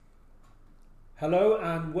Hello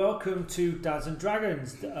and welcome to Dads and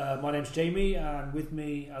Dragons. My name's Jamie and with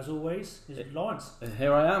me, as always, is Lawrence.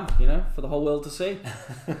 Here I am, for the whole world to see.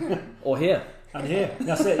 Or hear. And here,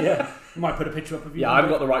 that's it, yeah. You might put a picture up of you. Yeah, I've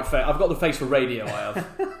got the right face. I've got the face for radio, I have.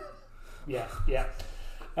 Yeah.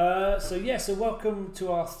 So welcome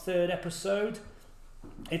to our third episode.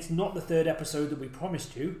 It's not the third episode that we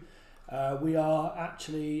promised you. We are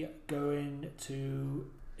actually going to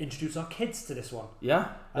introduce our kids to this one. Yeah.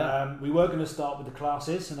 We were going to start with the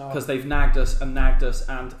classes because they've nagged us and nagged us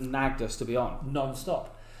and nagged us to be on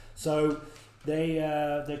non-stop. So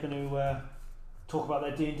they're going to talk about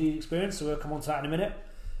their D&D experience. So we'll come on to that in a minute.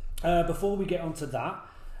 Before we get onto that,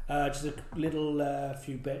 just a little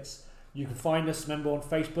few bits. You can find us, remember, on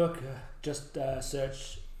Facebook. Just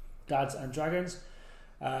search Dads and Dragons,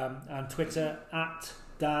 and Twitter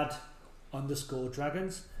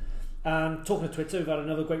 @dad_dragons. And talking to Twitter, we've had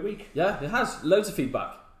another great week. Yeah, it has. Loads of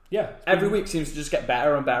feedback. Yeah. Every week seems to just get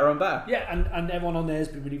better and better and better. Yeah, and everyone on there has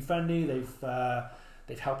been really friendly. They've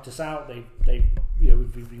helped us out. We've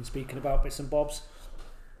been speaking about bits and bobs.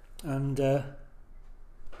 And yeah,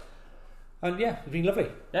 it's been lovely.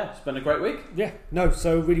 Yeah, it's been a great week. Yeah,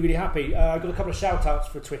 so really, really happy. I've got a couple of shout outs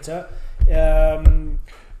for Twitter.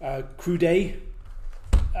 Crew Day.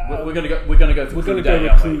 We're going to go with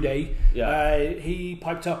Crew Day. Yeah. He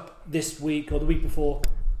piped up this week or the week before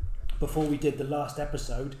we did the last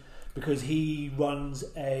episode, because he runs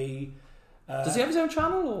a. Does he have his own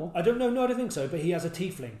channel? Or? I don't know. No, I don't think so. But he has a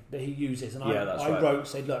tiefling that he uses, and I wrote,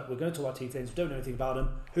 said, look, we're going to talk about tieflings. We don't know anything about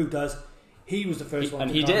them. Who does? He was the first one,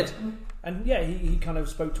 and he did. And yeah, he kind of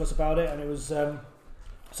spoke to us about it, and it was. So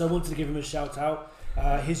I wanted to give him a shout out.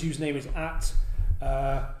 His username is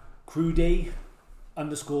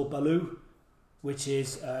 @Crudae_Baloo, which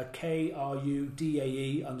is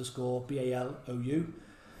KRUDAE_BALOU.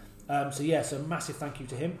 So massive thank you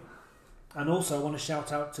to him. And also I want to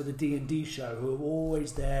shout out to the D&D show, who are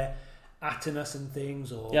always there atting us and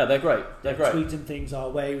things, or they're great. They're great. Tweeting things our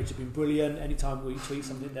way, which have been brilliant. Anytime we tweet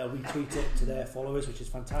something, they'll retweet it to their followers, which is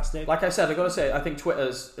fantastic. Like I said, I've got to say, I think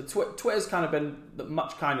Twitter's kind of been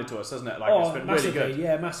much kinder to us, hasn't it? It's been massively, really good.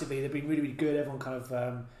 Yeah, massively. They've been really, really good. Everyone kind of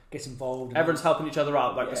gets involved. Everyone's helping each other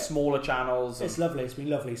out, the smaller channels. It's lovely. It's been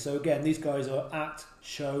lovely. So again, these guys are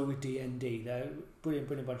 @ShowDND. They're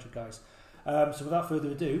brilliant bunch of guys. So without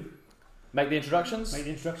further ado, make the introductions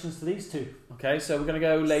to these two. Okay, so we're going to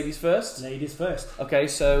go ladies first. Okay,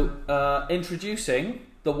 so introducing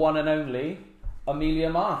the one and only Amelia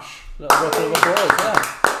Marsh. Little round of applause. Yeah.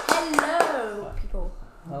 Hello, people.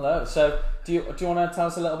 Hello. So do you want to tell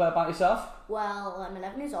us a little bit about yourself? Well, I'm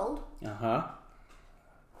 11 years old.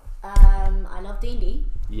 I love D&D.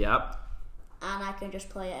 Yep. And I can just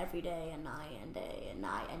play it every day and night and day and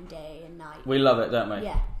night and day and night. We love it, don't we?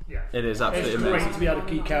 Yeah. It is absolutely amazing. It's great to be able to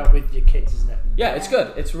geek out with your kids, isn't it? Yeah, it's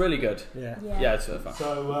good. It's really good. Yeah, it's really fun.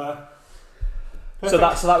 So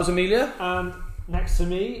that was Amelia. And next to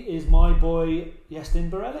me is my boy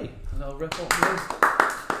Yestin Borelli. A little ripple.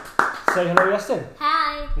 Say hello, Yestin.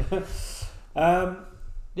 Hi.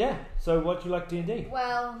 Yeah. So, what do you like D&D?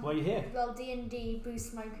 Well, why are you here? Well, D&D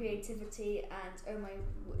boosts my creativity, and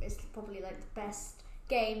it's probably like the best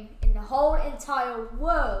game in the whole entire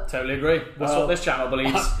world. Totally agree. That's what this channel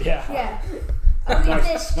believes. Yeah.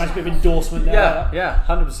 Nice bit of endorsement there. Yeah,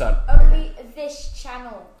 100%. Only this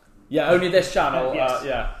channel. Yeah, only this channel. Yes.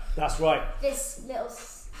 Yeah, that's right. This little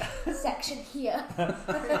section here.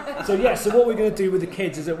 So what we're going to do with the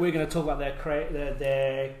kids is that we're going to talk about their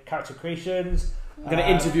character creations. I'm going to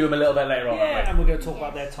interview them a little bit later on. Yeah, and we're going to talk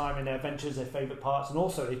about their time and their adventures, their favourite parts, and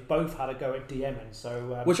also they've both had a go at DMing.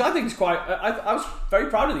 So, which I think is quite. I was very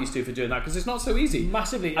proud of these two for doing that, because it's not so easy.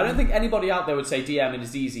 Massively. I don't think anybody out there would say DMing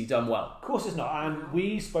is easy done well. Of course, it's not. And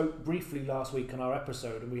we spoke briefly last week on our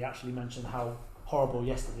episode, and we actually mentioned how horrible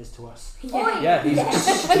Yestin is to us. Yeah, he's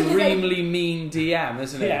extremely mean DM,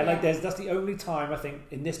 isn't he? Yeah, that's the only time I think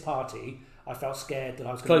in this party I felt scared that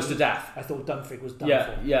I was close to death. I thought Dunfrig was done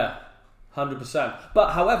for. Yeah. 100%.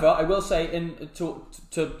 But however, I will say, to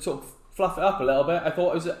sort of fluff it up a little bit, I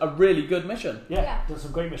thought it was a really good mission. Yeah. Done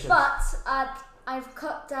some great missions. But I've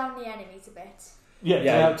cut down the enemies a bit.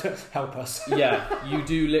 To help us. Yeah, you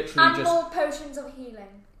do literally and more potions of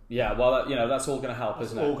healing. Yeah, well, that's all going to help,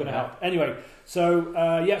 isn't it? All going to help. Anyway, so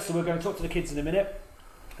so we're going to talk to the kids in a minute.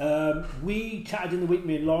 We chatted in the week,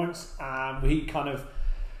 me and Lawrence, and we kind of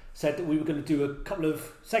said that we were going to do a couple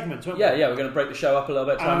of segments, weren't we? Yeah, we're going to break the show up a little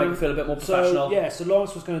bit, try and make it feel a bit more professional. So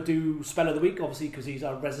Lawrence was going to do Spell of the Week, obviously, because he's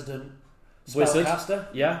our resident wizard. spellcaster.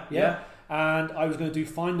 Yeah. And I was going to do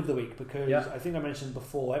Find of the Week, because I think I mentioned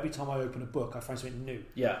before, every time I open a book, I find something new.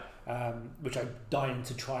 Yeah. Which I'm dying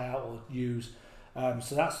to try out or use.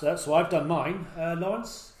 So I've done mine.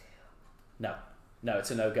 Lawrence? No,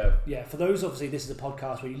 it's a no-go. Yeah, for those, obviously, this is a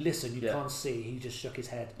podcast where you listen, you can't see. He just shook his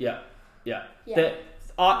head. Yeah.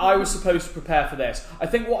 I was supposed to prepare for this. I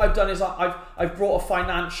think what I've done is I've brought a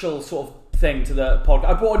financial sort of thing to the podcast.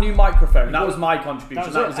 I brought a new microphone. That was my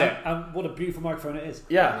contribution. That was it. And what a beautiful microphone it is.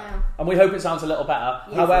 Yeah. And we hope it sounds a little better.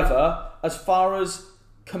 Yeah. However, as far as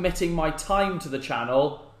committing my time to the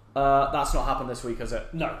channel, that's not happened this week, has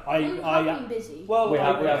it? No, You've been busy. Well, we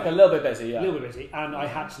have been a little bit busy, a little bit busy, and I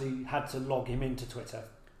actually had to log him into Twitter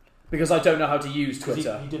because I don't know how to use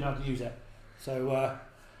Twitter. He didn't know how to use it, so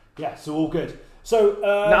so all good. So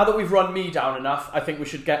now that we've run me down enough, I think we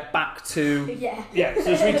should get back to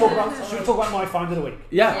So should we talk about my find of the week?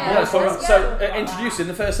 So introducing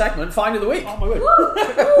the first segment, find of the week. Oh my word!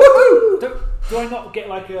 do I not get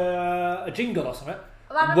like a jingle or something?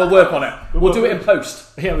 We'll work on it. We'll do it in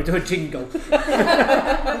post. Yeah, we'll do a jingle.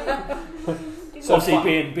 So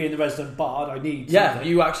obviously, being the resident bard, I need. Yeah,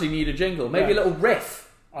 you actually need a jingle. Maybe a little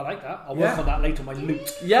riff. I like that. I'll work on that later. My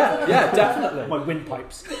lute. Yeah, definitely. My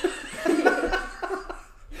windpipes.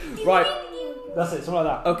 Right. That's it. Something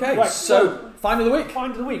like that. Okay. Right, so find of the week.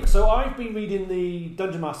 Find of the week. So I've been reading the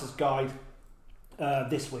Dungeon Master's Guide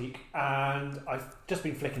this week, and I've just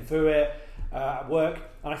been flicking through it at work,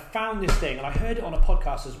 and I found this thing, and I heard it on a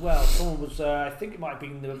podcast as well. Someone was, I think it might have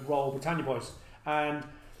been the Royal Britannia boys, and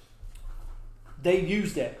they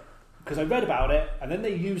used it because I read about it, and then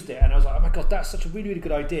they used it, and I was like, oh my god, that's such a really, really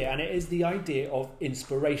good idea. And it is the idea of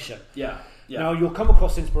inspiration. Yeah. Now you'll come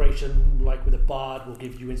across inspiration, like with a bard will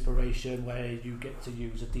give you inspiration where you get to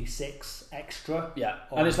use a d6 extra. Yeah,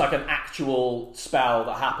 and it's like an actual spell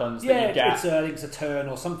that happens that you get. I think it's a turn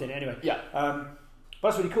or something. Anyway, but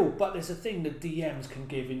that's really cool. But there's a thing that DMs can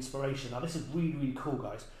give inspiration. Now this is really, really cool,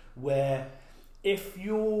 guys. Where if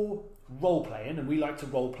you're role playing, and we like to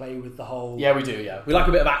role play with the whole. Yeah, we do. Yeah, we like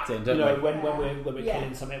a bit of acting, don't we? When we're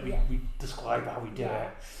killing something, we describe how we do it.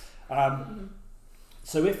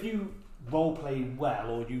 So if you role play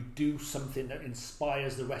well, or you do something that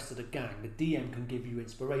inspires the rest of the gang, the DM can give you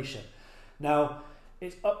inspiration. Now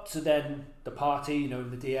it's up to then the party, the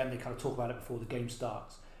DM, they kind of talk about it before the game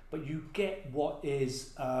starts, but you get what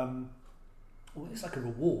is it's like a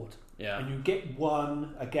reward. Yeah. And you get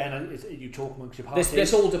one again. You talk amongst your party.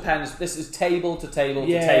 This all depends. This is table to table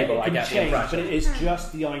to table. I get the impression, but it is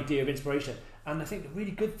just the idea of inspiration. And I think the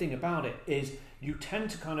really good thing about it is you tend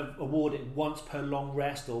to kind of award it once per long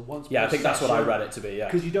rest or once. Yeah, per I think that's what I read it to be. Yeah,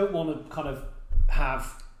 because you don't want to kind of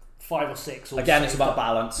have 5 or 6. Again, it's about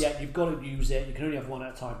balance. Yeah, you've got to use it. You can only have one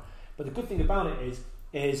at a time. But the good thing about it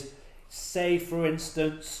is say for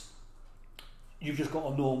instance, you've just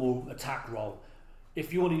got a normal attack roll.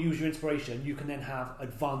 If you want to use your inspiration, you can then have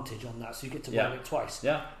advantage on that, so you get to roll it twice.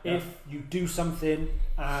 Yeah. If you do something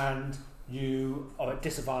and you are at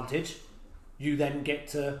disadvantage, you then get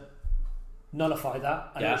to nullify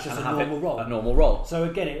that, and it's just a normal roll. A normal roll. So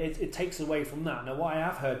again, it takes away from that. Now, what I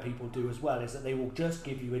have heard people do as well is that they will just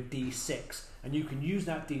give you a d6, and you can use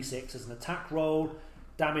that d6 as an attack roll,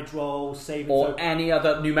 damage roll, saving or any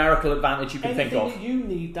other numerical advantage you can think of. Anything that you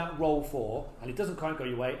need that roll for, and it doesn't quite go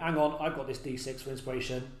your way. Hang on, I've got this d6 for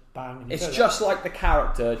inspiration. Bang. It's just like the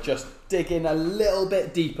character just digging a little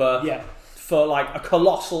bit deeper. Yeah. For like a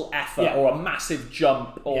colossal effort or a massive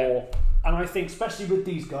jump or. And I think, especially with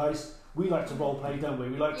these guys, we like to role play, don't we?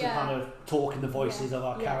 We like to kind of talk in the voices of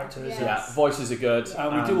our characters. Yeah, voices are good.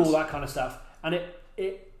 And we do all that kind of stuff. And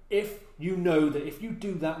if you know that if you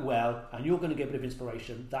do that well and you're going to get a bit of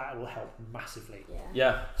inspiration, that will help massively.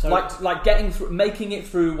 Yeah. So like getting through, making it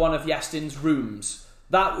through one of Yestin's rooms.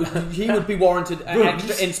 That he would be warranted an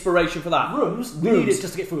extra inspiration for that. Rooms? We need it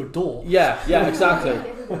just to get through a door. Yeah, exactly.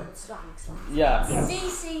 Yeah.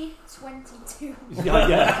 DC 22.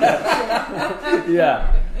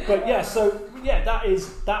 Yeah. But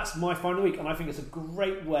that's my final week, and I think it's a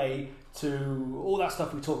great way to all that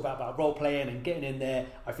stuff we talk about role playing and getting in there.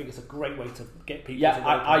 I think it's a great way to get people. Yeah,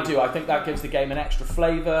 I do. I think that gives the game an extra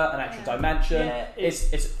flavour, an extra dimension. Yeah,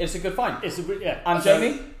 it's a good find. And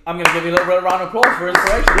Jamie, I'm going to give you a little round of applause for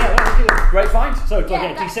inspiration. Great find. So do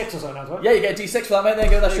I get a D6 or something as well? Yeah, you get a D6 for that, mate. There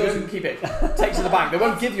you go. That's yours. You can keep it. Take it to the bank. They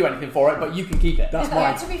won't give you anything for it, but you can keep it. That's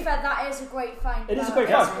mine. To be fair, that is a great find. It is a great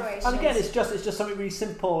find. And again, it's just something really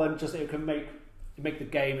simple, and just it can make the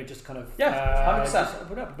game. It just kind of 100%.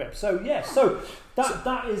 Put up a bit. So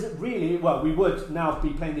that is really we would now be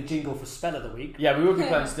playing the jingle for Spell of the Week. Yeah, we would be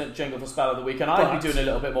playing the jingle for Spell of the Week, and I'd be doing a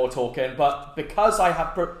little bit more talking. But because I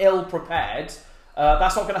have ill prepared.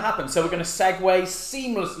 That's not going to happen. So we're going to segue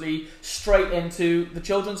seamlessly straight into the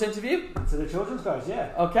children's interview. To the children's guys,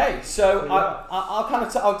 yeah. Okay, so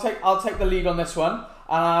I'll take the lead on this one.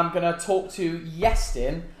 and I'm going to talk to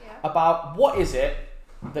Yestin about what is it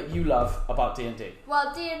that you love about D&D.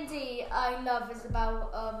 Well, D&D I love is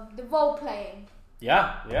about the role playing.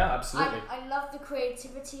 Yeah, absolutely. I love the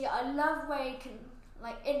creativity. I love where you can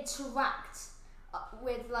like interact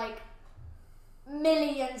with like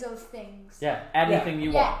millions of things. Yeah, anything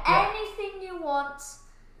you want. Yeah, anything you want.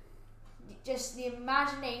 Just the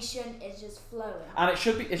imagination is just flowing. And it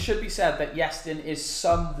should be said that Yestin is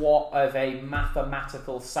somewhat of a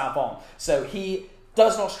mathematical savant. So he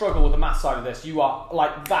does not struggle with the math side of this. You are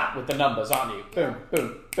like that with the numbers, aren't you? Boom,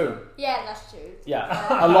 boom, boom. Yeah, that's true.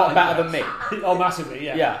 Yeah, a lot better than me. Oh, massively,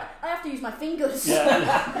 yeah. I have to use my fingers.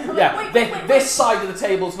 Yeah. This side of the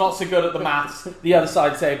table's not so good at the maths. The other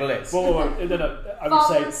side of the table is. No, I would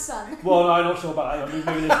say. Son. Well, I'm not sure about that.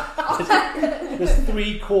 Maybe there's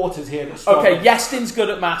 3/4 here that's strong. Okay, Yestin's good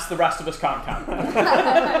at maths. The rest of us can't count. when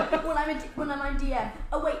I'm DM.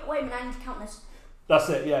 Oh wait a minute, I need to count this. That's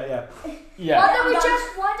it. Yeah. Why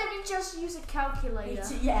don't we just use a calculator?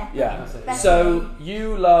 Yeah. So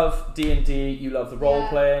you love D&D. You love the role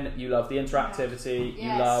playing. You love the interactivity. Yes.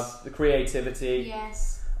 You love the creativity.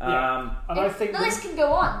 Yes. And I think the list can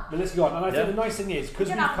go on. The list can go on. And I think the nice thing is because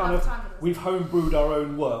we've homebrewed our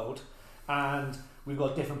own world, and we've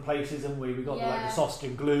got different places, and we've got like the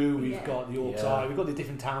Soston Glue. We've got the Orcs Eye. We've got the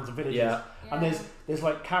different towns and villages. Yeah. And there's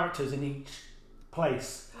like characters in each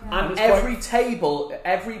place. And every table,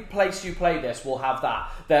 every place you play this will have that.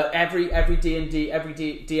 Every D&D, every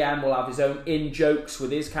DM will have his own in-jokes with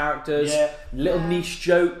his characters, little niche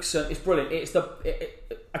jokes, and it's brilliant.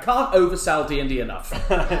 I can't oversell D&D enough.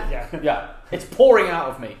 Yeah. It's pouring out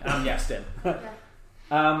of me. I'm Yestin.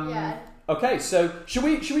 Okay, so should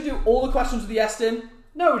we do all the questions with the Yestin?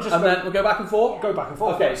 No, then we'll go back and forth? Go back and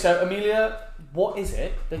forth. Okay, so Amelia, what is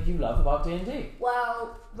it that you love about D&D?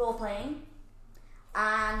 Well, role playing.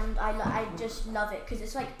 And I just love it because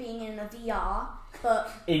it's like being in a VR, but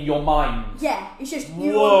in your mind. Yeah, it's just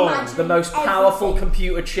you imagine the most powerful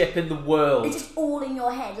computer chip in the world. It's just all in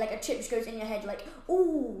your head. Like a chip just goes in your head. Like,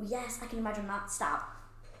 oh yes, I can imagine that. Stab.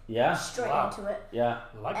 Yeah. Straight into it. Yeah.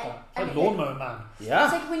 I like that. It's like Lawnmower Man. Yeah.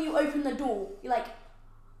 It's like when you open the door, you're like,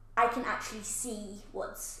 I can actually see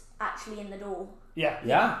what's actually in the door. Yeah.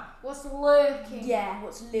 Yeah. What's lurking? Yeah,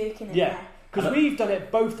 what's lurking in there. Because we've done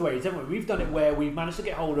it both ways, haven't we? We've done it where we've managed to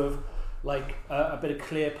get hold of like a bit of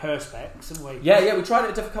clear perspex, haven't we? Yeah. We tried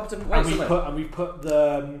it a couple of different ways.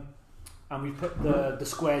 And we put the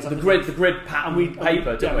squares, the grid pattern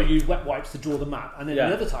paper. Didn't we? We used wet wipes to draw the map, and then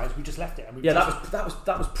the other times we just left it. And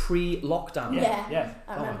that was pre-lockdown. Yeah.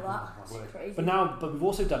 I remember that. That's crazy. But we've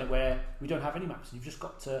also done it where we don't have any maps, and you've just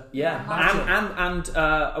got to and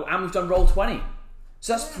we've done Roll20.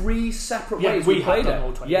 So that's 3 separate ways we played it.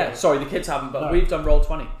 Roll20, sorry, the kids haven't, but we've done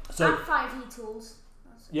Roll20. So, and 5e tools.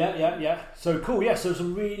 Yeah. So cool. Yeah. So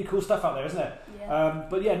some really cool stuff out there, isn't there? Yeah.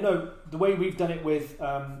 But the way we've done it with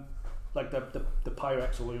like the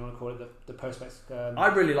Pyrex or what you want to call it, the perspex. I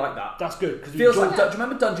really like that. That's good because feels like. Do you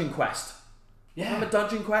remember Dungeon Quest? Yeah. Remember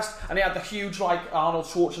Dungeon Quest? And he had the huge like Arnold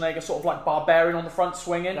Schwarzenegger sort of like barbarian on the front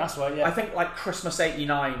swinging. That's right. Yeah. I think like Christmas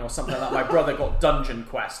 '89 or something like that. My brother got Dungeon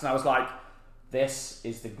Quest, and I was like, this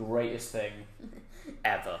is the greatest thing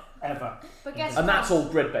ever. But guess and what? that's all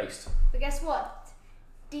grid based. But guess what?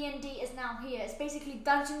 D&D is now here. It's basically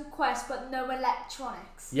Dungeon Quest, but no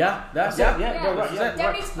electronics. Yeah. Right.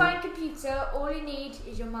 Don't need to buy a computer. All you need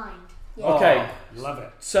is your mind. Yeah. Okay. Love it.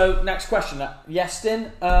 So next question,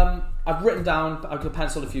 Yestin. I've written down. I've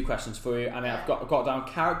penciled a few questions for you, and I've got down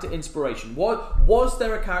character inspiration. Was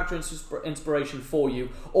there a character inspiration for you,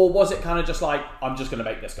 or was it kind of just like I'm just going to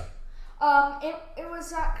make this guy? It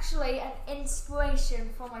was actually an inspiration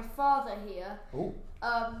for my father here. Ooh.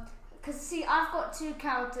 Because see, I've got 2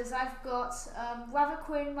 characters. I've got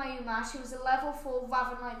Ravenquin Mayumash, who's a level 4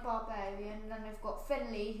 Ravenite Barbarian, and then I've got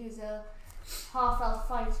Finley, who's a half-elf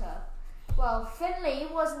fighter. Well, Finley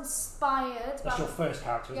was inspired. That's your first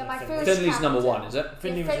character. Yeah, my Finley? first. Finley's character. number 1, is it?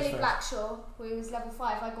 Finley Blackshaw, who was level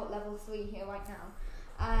 5. I got level 3 here right now,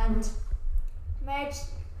 and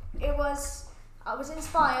I was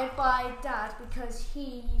inspired by Dad because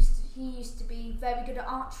he used to be very good at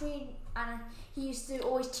archery, and he used to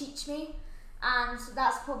always teach me, and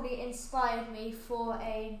that's probably inspired me for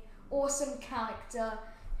an awesome character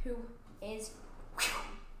who is.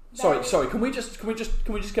 Sorry. Can we just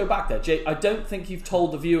go back there, Jay? I don't think you've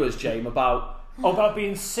told the viewers, James, about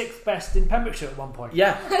being 6th best in Pembrokeshire at one point.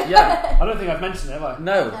 Yeah. I don't think I've mentioned it, have I?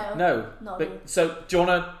 No. Not So do you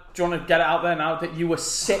want to get it out there now that you were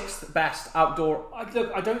 6th best outdoor?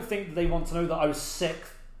 I don't think they want to know that I was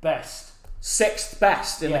 6th best. 6th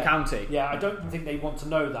best in the county. Yeah, I don't think they want to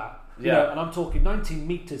know that. You know, and I'm talking 19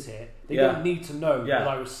 metres here. They don't need to know that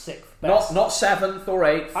I was 6th best. Not 7th or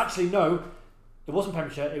 8th. Actually, no, it wasn't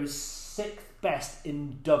Pembrokeshire. It was 6th best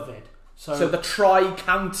in Dyfed. So the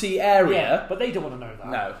Tri-County area. Yeah, but they don't want to know that.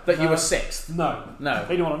 No, that you were 6th. No, No.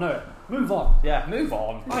 they don't want to know it. Move on. Yeah, move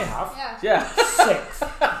on. I have. Yeah. 6th.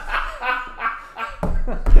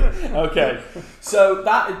 Okay. So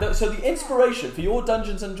so the inspiration for your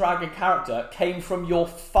Dungeons and Dragon character came from your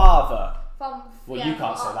father. Well, you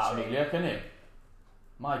can't say that, Amelia, can you?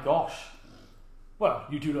 My gosh. Well,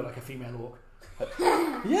 you do look like a female orc.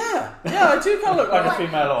 Yeah, I do kind of look like a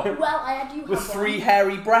female orc. Well, I do have With one. 3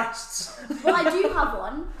 hairy breasts. Well, I do have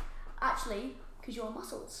one, actually, because you're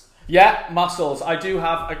muscles. Yeah, muscles. I do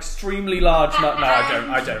have extremely large nut. No,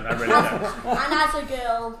 I don't. I really don't. And as a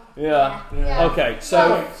girl, Yeah. Yeah. Okay,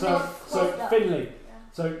 so Okay, so Finley.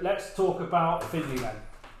 So let's talk about Finley then.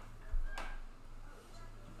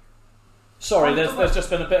 sorry, there's just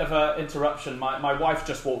been a bit of an interruption. My wife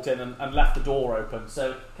just walked in and left the door open.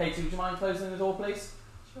 So, Katie, would you mind closing the door, please?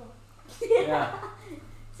 Sure. Yeah.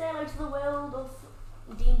 Say hello to the world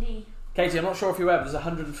of D&D. Katie, I'm not sure if you're aware, but there's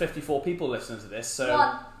 154 people listening to this. So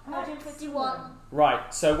 151.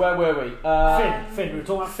 right. So where were we? Finn. We were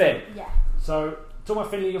talking about Finn. Yeah. So talking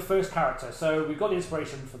about Finley, your first character. So we've got the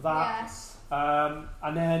inspiration for that. Yes.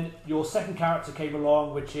 And then your second character came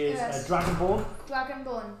along, which is Dragonborn.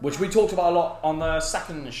 Dragonborn. Which we talked about a lot on the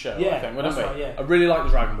second show, Yeah, I think, didn't that's we? right, yeah. I really like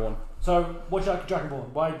the Dragonborn. So what do you like Dragonborn?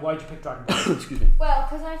 Why did you pick Dragonborn? Excuse me. Well,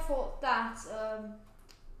 because I thought that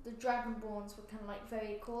the Dragonborns were kind of like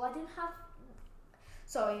very cool. I didn't have.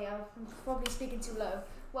 Sorry, I'm probably speaking too low.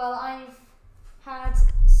 Well, I've had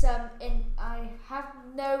I have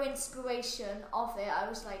no inspiration of it. I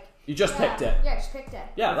was like. You just picked it. Yeah, just picked it.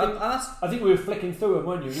 Yeah, that's I think we were flicking through them,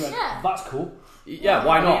 weren't you? You went, Yeah. that's cool. yeah.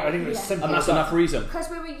 Why not? I think it was simple. And that's as that. enough reason. Because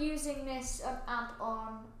we were using this app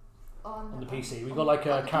on The PC. We've got like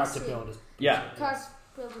a on the character PC. builder. Yeah. Character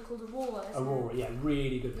builder called Aurora. Isn't Aurora, yeah,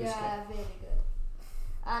 really good piece. Yeah, really good.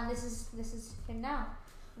 And this is him now.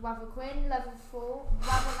 Ravenquin, level 4.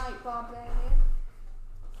 Ravenite Barbarian.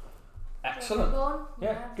 Excellent. Dragonborn,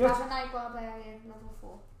 Yeah, good. Ravenite Barbarian, level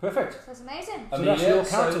 4. Perfect. So it's amazing. So that's your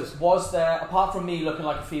characters. So was there, apart from me looking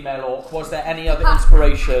like a female orc, was there any other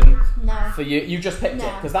inspiration No. for you? You just picked it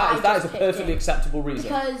No, because I that is just a picked perfectly it. acceptable reason.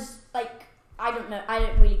 Because, like, I don't know, I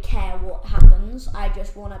don't really care what happens. I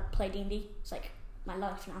just want to play D&D. It's like my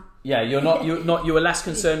life now. Yeah, you were less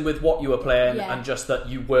concerned with what you were playing Yeah. and just that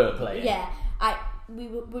you were playing. Yeah, we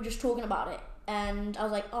were just talking about it, and I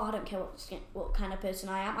was like, oh, I don't care what kind of person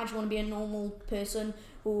I am. I just want to be a normal person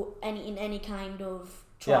who in any kind of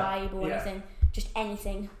tribe or Yeah. anything, just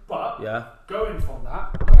anything. But Yeah. going from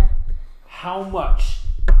that, Yeah, how much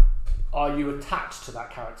are you attached to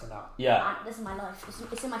that character now? Yeah. this is my life.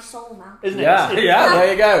 It's in my soul now. Isn't it? Yeah, It's- yeah,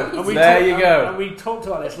 there you go. And we There talked- you go. And we talked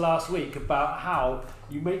about this last week about how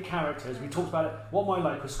you make characters. We talked about it. What my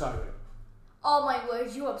like with Skyrim. Oh my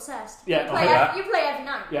word, you're obsessed. Yeah, you play, yeah. you play every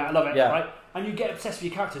night. Yeah, I love it. Yeah. Right? And you get obsessed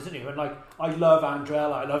with your characters, don't you? And like, I love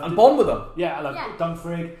Andrel. I love And bond with them. Yeah, I love Yeah.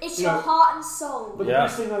 Dunfrig. It's you your know, heart and soul. But the Yeah.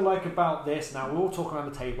 best thing I like about this, now we're all talking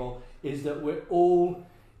around the table, is that we're all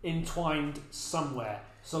entwined somewhere.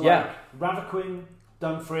 So like Yeah. Ravenquin,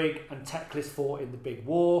 Dunfrig, and Teclis fought in the big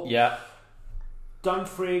war. Yeah.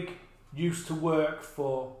 Dunfrig used to work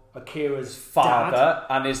for Akira's Father dad,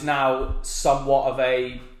 and is now somewhat of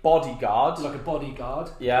a bodyguard. like a bodyguard.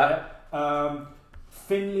 Yeah.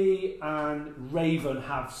 Finley and Raven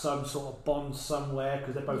have some sort of bond somewhere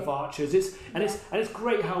because they're both Yeah. archers. It's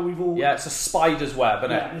great how we've all Yeah, it's a spider's web,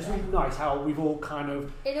 isn't yeah, it? and it's really nice how we've all kind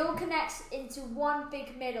of It all connects into one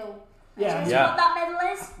big middle. Yeah. And do you Yeah. know what that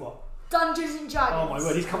middle is? what? Dungeons and Dragons. Oh my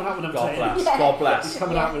word, he's coming out with them God today. bless. Yeah. God He's bless.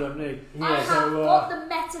 coming Yeah. out with them, isn't he? I have So, got the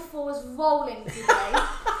metaphors rolling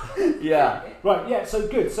today. Yeah. right, yeah, so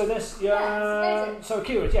good. So this, Yeah, it's amazing. so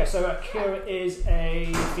Akira is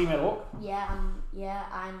a female orc. Yeah,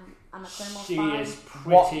 I'm a criminal She spy. is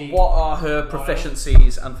pretty. What are her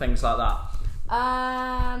proficiencies and things like that?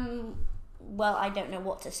 Well, I don't know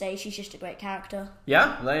what to say. She's just a great character.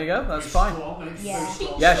 Yeah, there you go. That's fine. Yeah.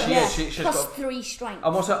 Yeah, she Yeah. is. She's Plus got. 3 strength.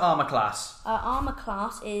 And what's her armor class? Armor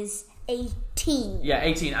class is 18. Yeah,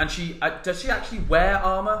 18. And she does she actually wear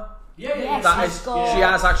armor? Yeah, Yes, That she's is, got- she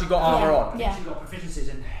has actually got armor Yeah. on. Yeah. She's got proficiencies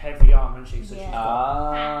in heavy armor, and she. So Yeah. she's got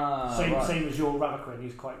Ah, right. same as your Ravenquin.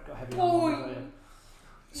 He's quite got heavy armor. So, yeah.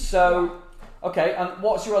 So, okay, and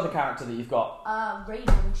what's your other character that you've got?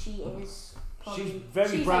 Raven, she is. Probably, She's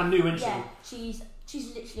very brand new, isn't she? Yeah,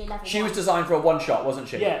 she's literally level She 1. was designed for a one shot, wasn't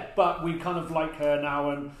she? Yeah, but we kind of like her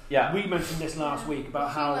now, and Yeah. we mentioned this last week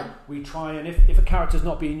about how Human. we try and if a character's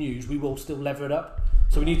not being used, we will still level it up.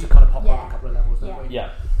 So we need to kind of pop up Yeah. a couple of levels, don't Yeah. we? Yeah.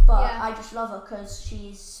 but Yeah. I just love her because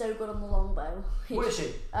she's so good on the longbow. What is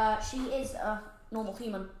she? She is a normal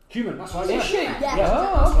human. Human, that's right. Is she?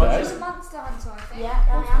 Yeah. Oh, right. She's okay. a monster hunter, I think. Yeah,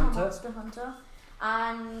 I am a Monster monster hunter.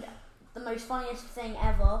 And the most funniest thing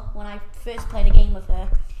ever when I first played a game with her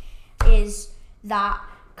is that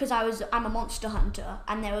because I'm a monster hunter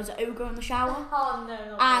and there was an ogre in the shower Oh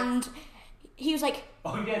no. and he was like,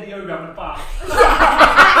 Oh yeah, the ogre in the bath.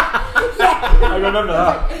 yeah, I remember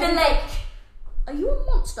that. and then like, are you a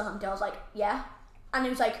monster hunter? I was like, yeah, and he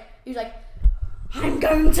was like, I'm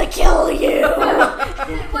going to kill you.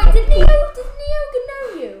 Wait, did Neo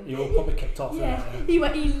know you? You were probably kicked off. Yeah, Yeah. he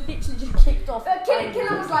literally just kicked off.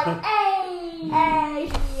 Killer was like, hey,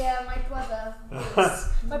 Hey. Yeah, my brother. Reese.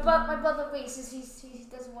 my brother Reese, he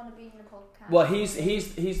doesn't want to be in the podcast. Well,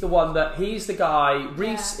 he's the one that he's the guy.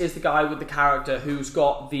 Reese is the guy with the character who's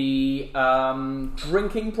got the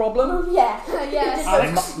drinking problem, Yeah, Yes.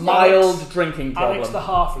 Alex- mild drinking problem. Alex the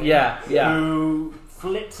halfling. Yeah, yeah. Who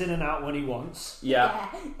flips in and out when he wants. Yeah,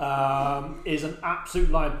 Is an absolute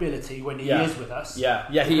liability when he Yeah. is with us. yeah,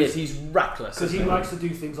 he is. He's reckless. Because he isn't likes to do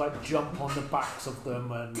things like jump on the backs of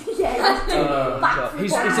them, and yeah. God.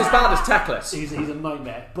 He's as bad as Teclis. he's a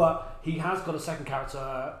nightmare. But he has got a second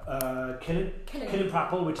character, Killing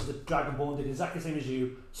Prapple, which is a dragonborn, did exactly the same as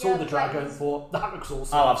you. Saw Yeah, the dragon, right. thought that looks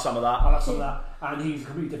awesome. I'll have some of that. I'll have some of that. And he's a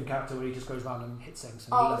completely different character where he just goes around and hits things.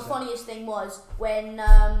 And he Oh, the loves it. funniest thing was when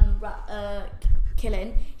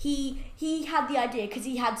Killing, he had the idea because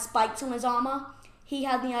he had spikes on his armor. He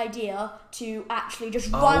had the idea to actually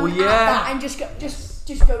just run at yeah. that and just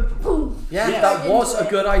go boom. Yeah, Yeah. that was a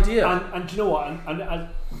good idea. And do you know what? And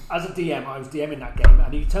as a DM, I was DMing that game,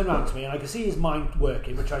 and he turned around to me, and I could see his mind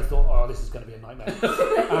working, which I thought, oh, this is going to be a nightmare.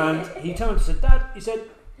 And he turned and said, Dad, he said,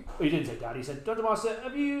 well, he didn't say Dad, he said, Dungeon Master,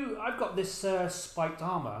 I've got this spiked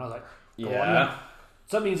armour. And I was like, go on, Yeah. then.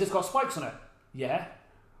 So that means it's got spikes on it. Yeah.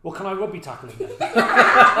 Well, can I rugby tackle him then?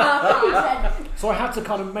 So I had to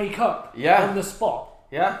kind of make up Yeah. on the spot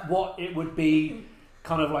Yeah, what it would be,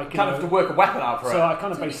 kind of like, you kind know, of to work a weapon out for so it. I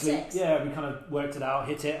kind of basically, 26. we kind of worked it out,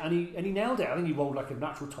 hit it, and he nailed it. I think he rolled like a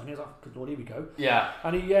natural 20. I was like, good lord, here we go. Yeah,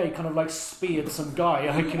 And he kind of like speared some guy,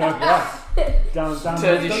 like, you know, down.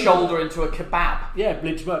 turned his shoulder into a kebab. Yeah,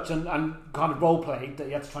 bleached much, and kind of role played that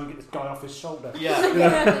he had to try and get this guy off his shoulder. Yeah,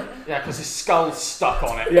 yeah, because his skull's stuck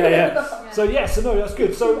on it. Yeah. So no, that's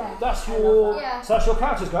good. So Yeah, that's I your, love that. so that's your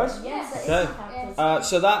characters, guys. Yes, that is Okay. the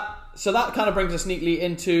characters. So that kind of brings us neatly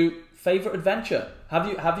into favourite adventure. Have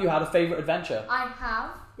you had a favourite adventure? I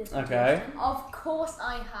have. Yes, Okay. Of course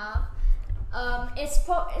I have.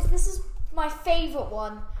 This is my favourite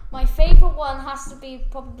one. My favourite one has to be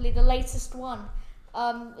probably the latest one.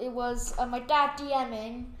 It was my dad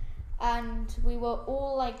DMing, and we were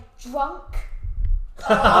all like drunk.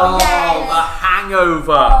 Oh, The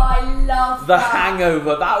Hangover. Oh, I love The that.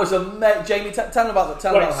 Hangover. That was amazing. Jamie, tell them about that.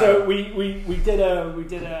 Tell them Right. about So Hangover.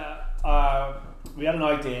 we had an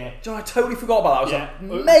idea. John, I totally forgot about that. It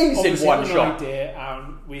was an Obviously amazing one had an shot. idea,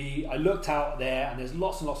 and I looked out there, and there's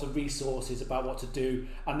lots and lots of resources about what to do,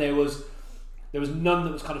 and there was none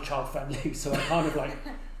that was kind of child friendly. So I kind of like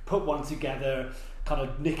put one together, kind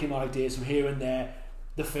of nicking ideas from here and there.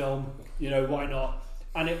 The film, why not?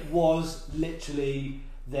 And it was literally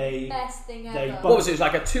Best thing they ever. What was it? It was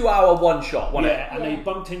like a 2-hour one shot, wasn't yeah, and Yeah. they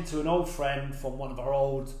bumped into an old friend from one of our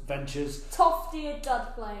old ventures. Tofty and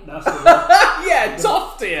Dudley. That's the one. it? Yeah,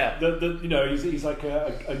 tough dear. He's like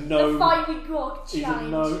a The gnome. fiery grog He's a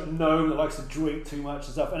challenge. gnome that likes to drink too much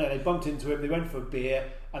and stuff. And they bumped into him. They went for a beer,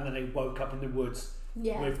 and then they woke up in the woods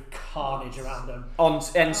Yeah. with carnage around them.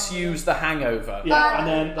 Ensues The Hangover. Yeah, and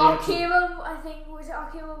then they had to, Akira, I think, was it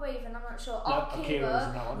Akira Raven? I'm not sure. no, Akira was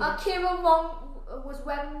in that one. Akira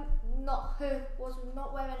was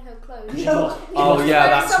not wearing her clothes. She No. was- Oh, She was yeah,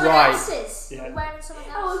 wearing that's someone right. Else's. Yeah. Wearing someone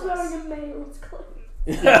I was else's. wearing a male's clothes.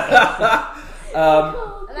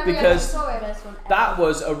 And then we Because saw it. Best one ever. that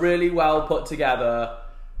was a really well put together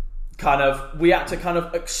we had to kind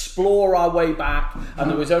of explore our way back, and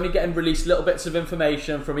there was only getting released little bits of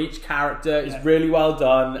information from each character. It's Yeah. really well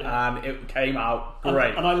done, Yeah. and it came out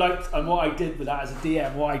great. And I liked, and what I did with that as a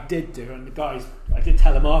DM, what I did do, and the guys, I did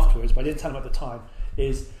tell them afterwards, but I didn't tell them at the time,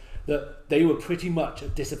 is that they were pretty much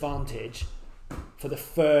at disadvantage for the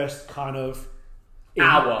first kind of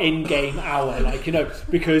Hour. in-game hour,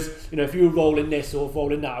 because if you were rolling this or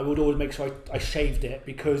rolling that, I would always make sure I shaved it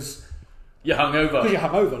because You're hungover. you're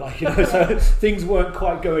hungover, so things weren't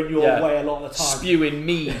quite going your Yeah. way a lot of the time. Spewing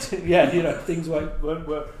mead. Yeah, things weren't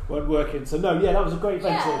working. So no, that was a great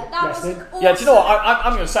venture. Yeah, that was Wrestling. awesome. Yeah, do you know what?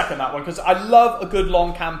 I'm going to second that one because I love a good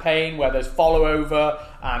long campaign where there's follow over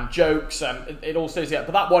and jokes and it all stays there.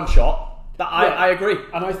 But that one shot, I agree.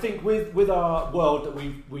 And I think with our world that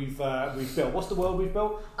we've built, what's the world we've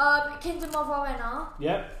built? Kingdom of Arena.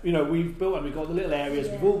 Yeah, we've built and we've got the little areas.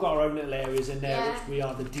 Yeah. We've all got our own little areas in there, Yeah. which we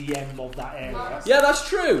are the DM of that area. Yeah, that's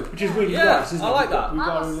true. Which is really Yeah, nice, isn't I it? like that. We've got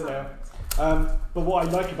our own little area. But what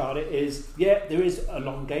I like about it is, there is a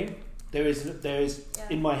long game. There is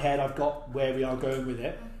in my head, I've got where we are going with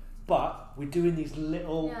it, but we're doing these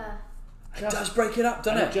little. Yeah. It does break it up,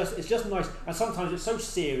 doesn't it? It's just nice, and sometimes it's so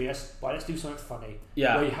serious. But let's do something funny.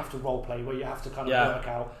 Yeah. Where you have to role play, where you have to kind of Yeah. work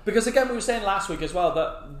out. Because again, we were saying last week as well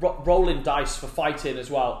that rolling dice for fighting as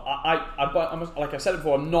well. I'm like I said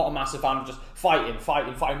before, I'm not a massive fan of just fighting.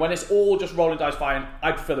 When it's all just rolling dice fighting,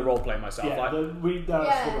 I prefer the role play myself. Yeah, like,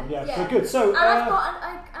 So good. So And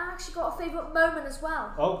I actually got a favourite moment as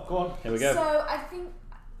well. oh, go on. here we go. So I think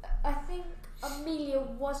Amelia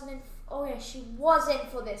wasn't in. Oh yeah, she was in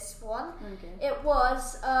for this one. Okay. It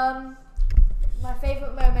was my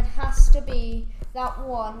favourite moment has to be that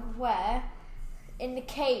one where in the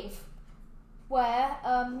cave where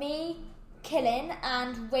me, Killen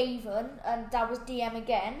and Raven, and that was DM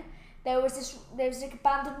again. There was like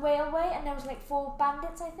abandoned railway and there was like 4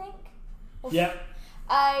 bandits, I think. Yeah.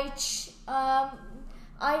 I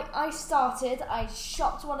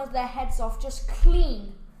shot one of their heads off just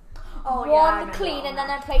clean. Oh yeah, I One remember clean, that and then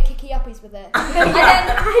one. I played kicky uppies with it. And then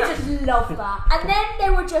I just love that. and then they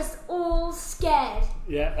were just all scared.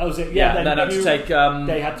 Yeah, that was it. Yeah, and then I had to take.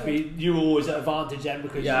 They had to be. You were always at advantage then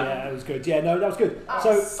because it was good. Yeah, no, that was good. I So,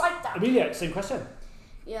 was psyched out. Amelia, same question.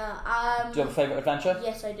 Yeah. Do you have a favourite adventure?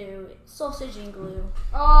 Yes, I do. Sausage and glue.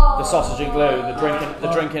 Oh, The sausage and glue,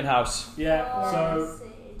 the drinking house. Yeah. So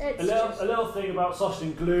It's a little thing about Sausage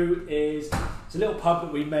and Glue is it's a little pub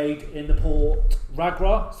that we made in the Port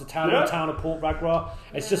Ragra. It's the town of Port Ragra.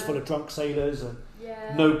 It's just full of drunk sailors and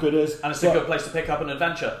no gooders. And it's a good place to pick up an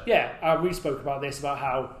adventure. Yeah, we spoke about this, about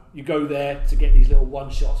how you go there to get these little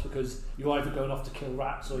one-shots because you're either going off to kill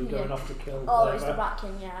rats or you're going off to kill Oh, whatever. it's the Rat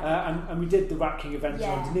King, yeah. And we did the Rat King adventure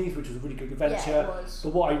Yeah. underneath, which was a really good adventure. Yeah, it was.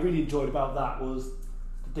 But what I really enjoyed about that was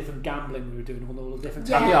the different gambling we were doing, all the different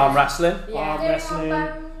And the Yeah. arm wrestling. Yeah. arm They were on wrestling.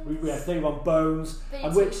 bones. We had They Were on Bones,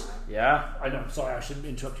 and which Yeah. I know. Sorry, I shouldn't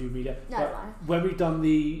interrupt you, Amelia. No, but fine. when we done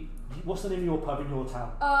what's the name of your pub in your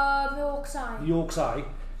town? Yorkside. York's Eye.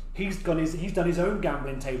 He's done his own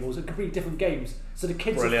gambling tables and completely different games. So the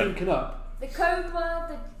kids Brilliant. are thinking up. The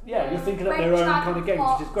Cobra, Yeah, you're thinking up Red their own Dragon kind of games,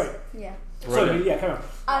 Pot. which is great. Yeah. Brilliant. So yeah, carry on.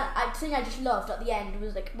 And the thing I just loved at the end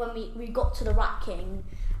was like when we got to the Rat King.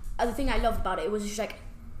 The thing I loved about it was just like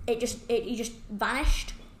he just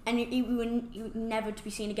vanished and he would never to be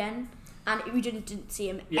seen again, and we didn't see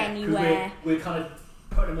him Yeah, 'cause anywhere. we're kind of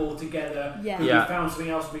putting them all together. Yeah. 'Cause Yeah. We found something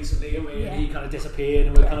else recently, and Yeah. he kind of disappeared,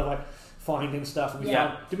 and we're Yeah. kind of like finding stuff. And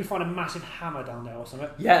Yeah. did we find a massive hammer down there or something?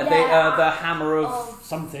 Yeah, Yeah. the hammer of.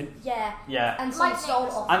 Something. Yeah. Yeah. And some Lightning stole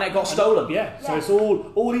was- off. And it got stolen. Yeah. So Yeah. it's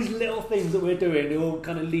all these little things that we're doing. They all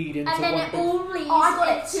kind of lead into and then one it big. all leads Oh, I got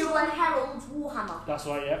it into to Harold's Warhammer. That's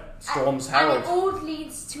right. Yeah. Storm's and Herald. it all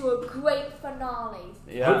leads to a great finale.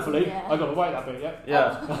 Yeah. Hopefully, Yeah. I got to write that bit. Yeah.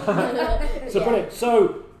 Yeah. So Yeah. brilliant.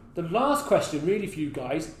 So the last question, really, for you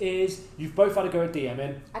guys is: you've both had a go at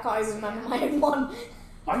DMing. I can't even remember my own one.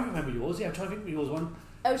 I remember yours. Yeah, I'm trying to think of yours one.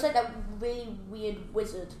 It was like that really weird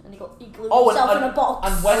wizard, and he glued Oh, himself in and a box.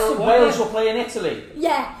 And Wales were playing Italy.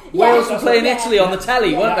 yeah, Wales were that's playing right. Italy on the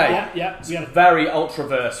telly, Yeah. weren't they? Yeah. We had Very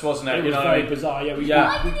ultraverse, wasn't it? it You was know what I very mean? bizarre. Yeah. Yeah.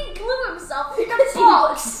 Why did he glue himself in because a he was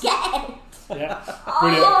box? scared. Yeah.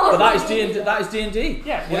 Brilliant. Oh. But that is D&D. That is D&D.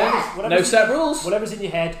 Yeah. Yeah. No set rules. Whatever's in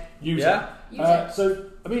your head, use Yeah. it. Use it. So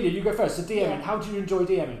Amelia, you go first. So DMing. Yeah. How do you enjoy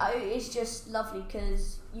DMing? It's just lovely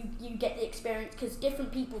because you get the experience, because different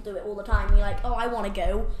people do it all the time. You're like, oh, I want to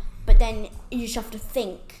go, but then you just have to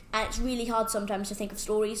think, and it's really hard sometimes to think of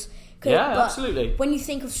stories. Yeah, but absolutely. When you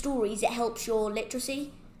think of stories, it helps your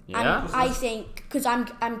literacy. Yeah. And I think, because I'm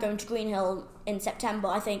going to Greenhill in September,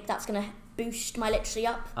 I think that's going to boost my literacy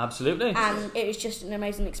up, Absolutely. and it is just an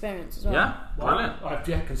amazing experience as well. Yeah. Brilliant. I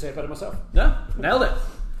can say it better myself. Yeah. Nailed it.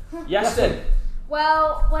 Yes, then.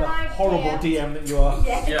 Well, when The I horrible DM'd, DM that you are.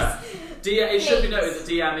 Yes. Yeah. It should be Please. noted that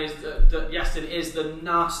DM is that Yeston is the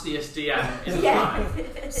nastiest DM in the Yeah.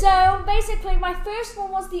 line. So basically, my first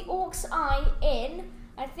one was the Orcs Eye Inn.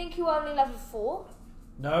 I think you were only level 4.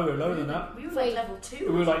 No, we're lower than that. We were like level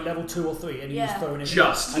 2. We were like level 2 or 3, and he was Yeah. throwing in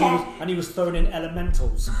Just. and he was throwing in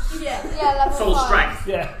elementals. Yeah. Yeah, level Full 5. strength.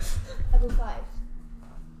 Yeah. Level 5.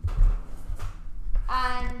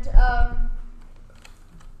 And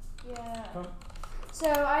yeah. So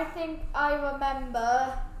I think I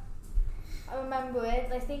remember it.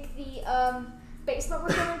 I think the basement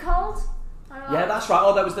was going cold. I don't know. Yeah, that's right.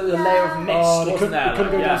 Oh, that was the layer of mist, Oh, they wasn't couldn't there?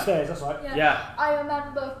 go yeah. downstairs. That's right. Yeah. I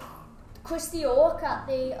remember Chris the Orc at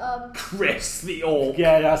the Chris the Orc.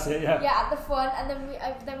 Yeah, that's it. Yeah. at the front, and then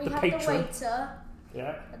we The had patron. the waiter,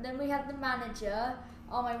 Yeah. and then we had the manager.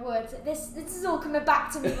 Oh my word! This is all coming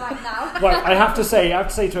back to me right now. Right, I have to say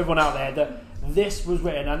to everyone out there that this was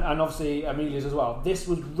written, and obviously Amelia's as well. This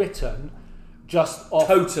was written just off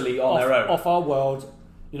Totally on their own. off our world.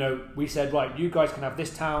 You know, we said, right, you guys can have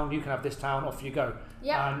this town, you can have this town, off you go.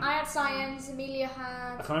 Yeah, And I had science. Amelia I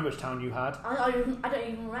had. can't remember which town you had. I don't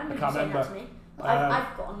even remember I you can't saying that remember. to me. Um,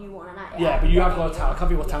 I've got a new one, and Yeah, but you have got a town. I can't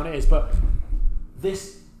remember what town it is, but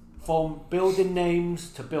this, from building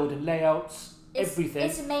names to building layouts, everything,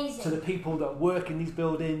 It's amazing. to the people that work in these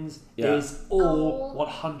buildings, Yeah. is all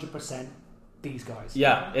 100% these guys.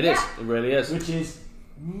 Yeah, it is. It really is. Which is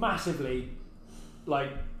massively,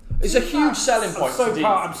 like, It's a huge selling I'm point so for D&D.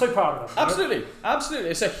 proud. I'm so proud of them. Absolutely.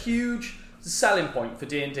 It's a huge selling point for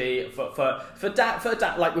D&D for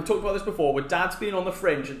dad. Like we've talked about this before, with dads being on the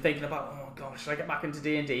fringe and thinking about, oh gosh, should I get back into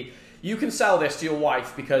D&D? You can sell this to your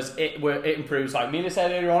wife because it improves, like Mina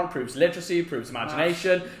said earlier on, improves literacy, improves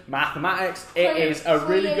imagination, mathematics. It is a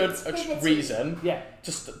really good Creativity. reason Yeah.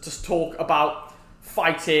 just talk about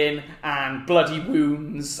fighting and bloody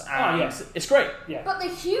wounds. And yes. it's great. Yeah. But the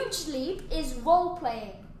huge leap is role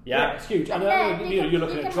playing. Yeah. It's huge. And And then you're you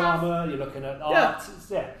looking can at drama, you're looking at art.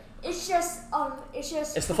 It's just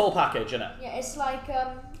It's the full package, isn't it? yeah, it's like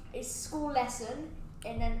it's school lesson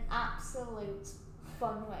in an absolute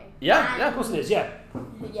fun way. Yeah. Of course it is, yeah.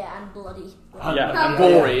 Yeah, and bloody. Yeah. And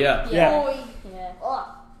gory, yeah. Yeah. Boy. Yeah.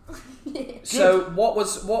 Oh. So what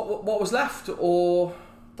was left, or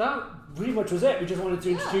That pretty much was it. We just wanted to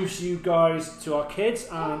introduce you guys to our kids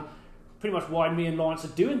and pretty much why me and Lawrence are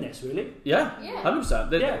doing this, really. yeah, Yeah.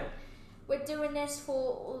 100%. Yeah. We're doing this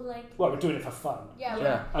for like Well, we're doing it for fun.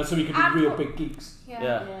 Yeah. And so we can And be real for- big geeks.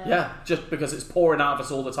 Yeah. Just because it's pouring out of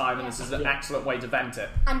us all the time, and this is an Yeah. excellent way to vent it.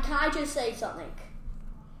 And can I just say something?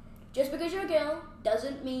 Just because you're a girl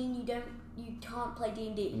doesn't mean you can't play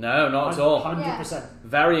D&D. No, not at all. 100%.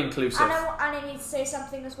 Very inclusive. And I need to say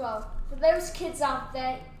something as well. For those kids out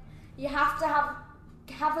there, you have to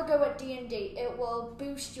have a go at D&D. It will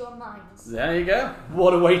boost your minds. There you go.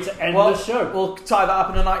 What a way to end Well, the show. we'll tie that up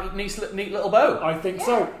in a neat little bow. I think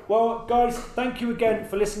so. Well, guys, thank you again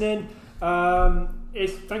for listening.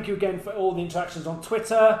 Thank you again for all the interactions on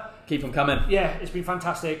Twitter. Keep them coming. Yeah, it's been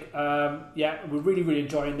fantastic. We're really, really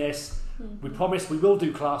enjoying this. We promise we will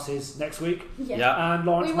do classes next week, Yeah. and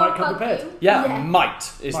Lawrence We might won't come bug prepared. you. Yeah, Yeah.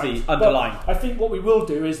 might is Might. the But underline. I think what we will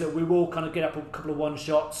do is that we will kind of get up a couple of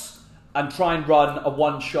one-shots, And try and run a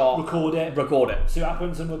one-shot, record it, record it. see what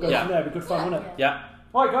happens, and we'll go Yeah. from there. It'll be good fun, won't it? Yeah.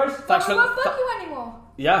 All right, guys. Thanks I for... won't bug you anymore.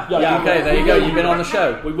 Yeah, Yeah, okay, there you go. You've been on the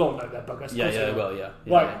show. We will know they're buggers. Yeah, they will, yeah.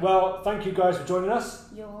 Right, well, thank you guys for joining us.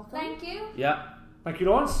 You're welcome. Thank you. Yeah. Thank you,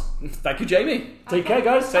 Lawrence. Thank you, Jamie. Take care,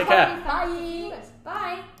 guys. Take care. Bye.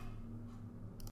 Bye.